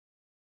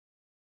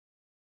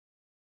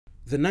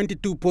The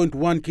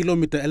 92.1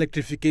 kilometer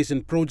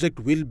electrification project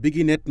will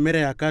begin at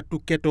Mereaka to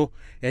Keto,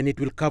 and it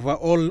will cover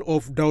all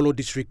of Daulo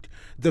District.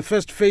 The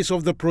first phase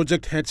of the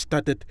project had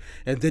started,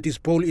 and that is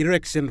pole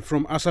erection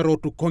from Asaro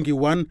to Kongi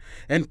 1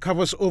 and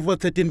covers over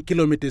 13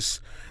 kilometers.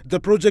 The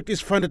project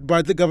is funded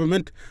by the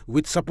government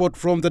with support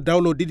from the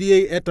Daulo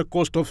DDA at a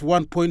cost of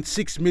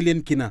 1.6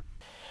 million kina.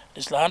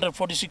 There's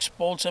 146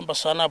 poles and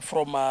basana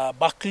from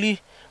Bakli,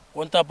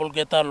 Wanta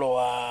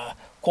Bolgetalo,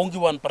 Kongi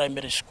 1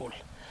 Primary School.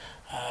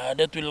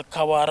 That will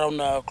cover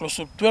around close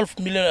to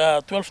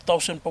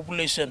 12,000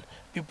 population.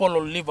 People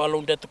will live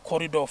along that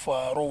corridor of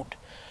road.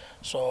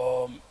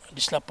 So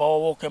this la power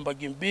walk and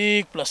bagin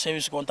big plus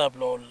service contact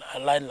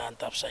line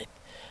land upside.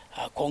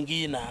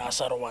 Kongi na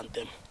Asaro want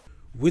them.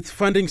 With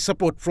funding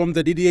support from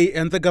the DDA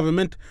and the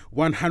government,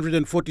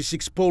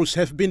 146 poles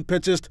have been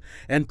purchased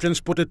and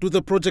transported to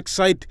the project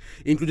site,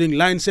 including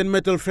lines and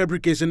metal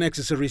fabrication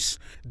accessories.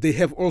 They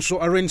have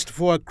also arranged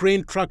for a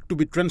crane truck to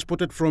be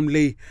transported from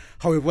Leh.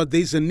 However,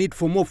 there is a need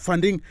for more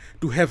funding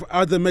to have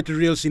other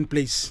materials in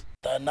place.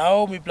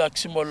 Now, we black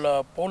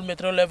small pole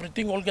material,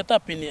 everything all get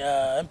up in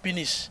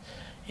finish.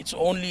 It's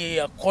only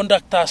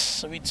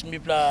conductors, which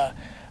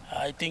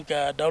I think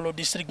Daulo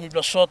District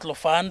short lo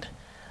fund.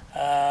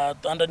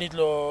 Underneath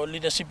the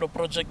leadership of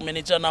project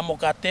manager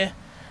Namokate,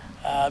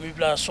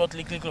 we have short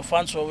legal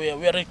funds, so we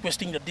are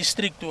requesting the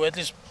district to at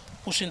least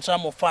push in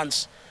some of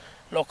funds.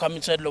 Come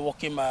inside the work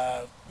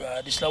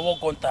this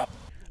work on tap.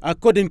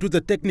 According to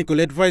the technical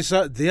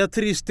advisor, there are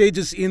 3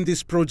 stages in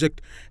this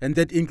project, and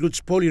that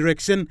includes pole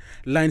erection,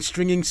 line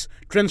stringings,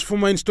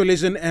 transformer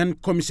installation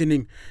and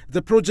commissioning.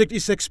 The project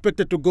is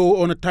expected to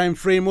go on a time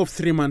frame of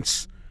 3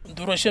 months.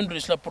 Duration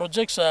of the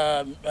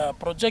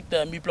project,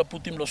 we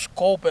put in the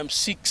scope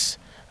 6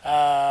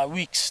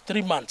 weeks,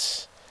 3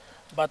 months.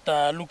 But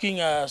looking,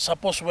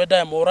 suppose whether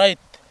I'm alright,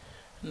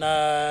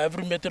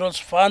 every materials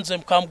funds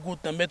them come good,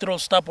 the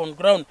materials stop on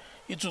ground,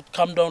 it should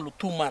come down to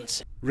 2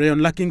 months. Rayon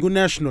Lakingu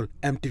National,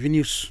 EMTV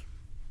News.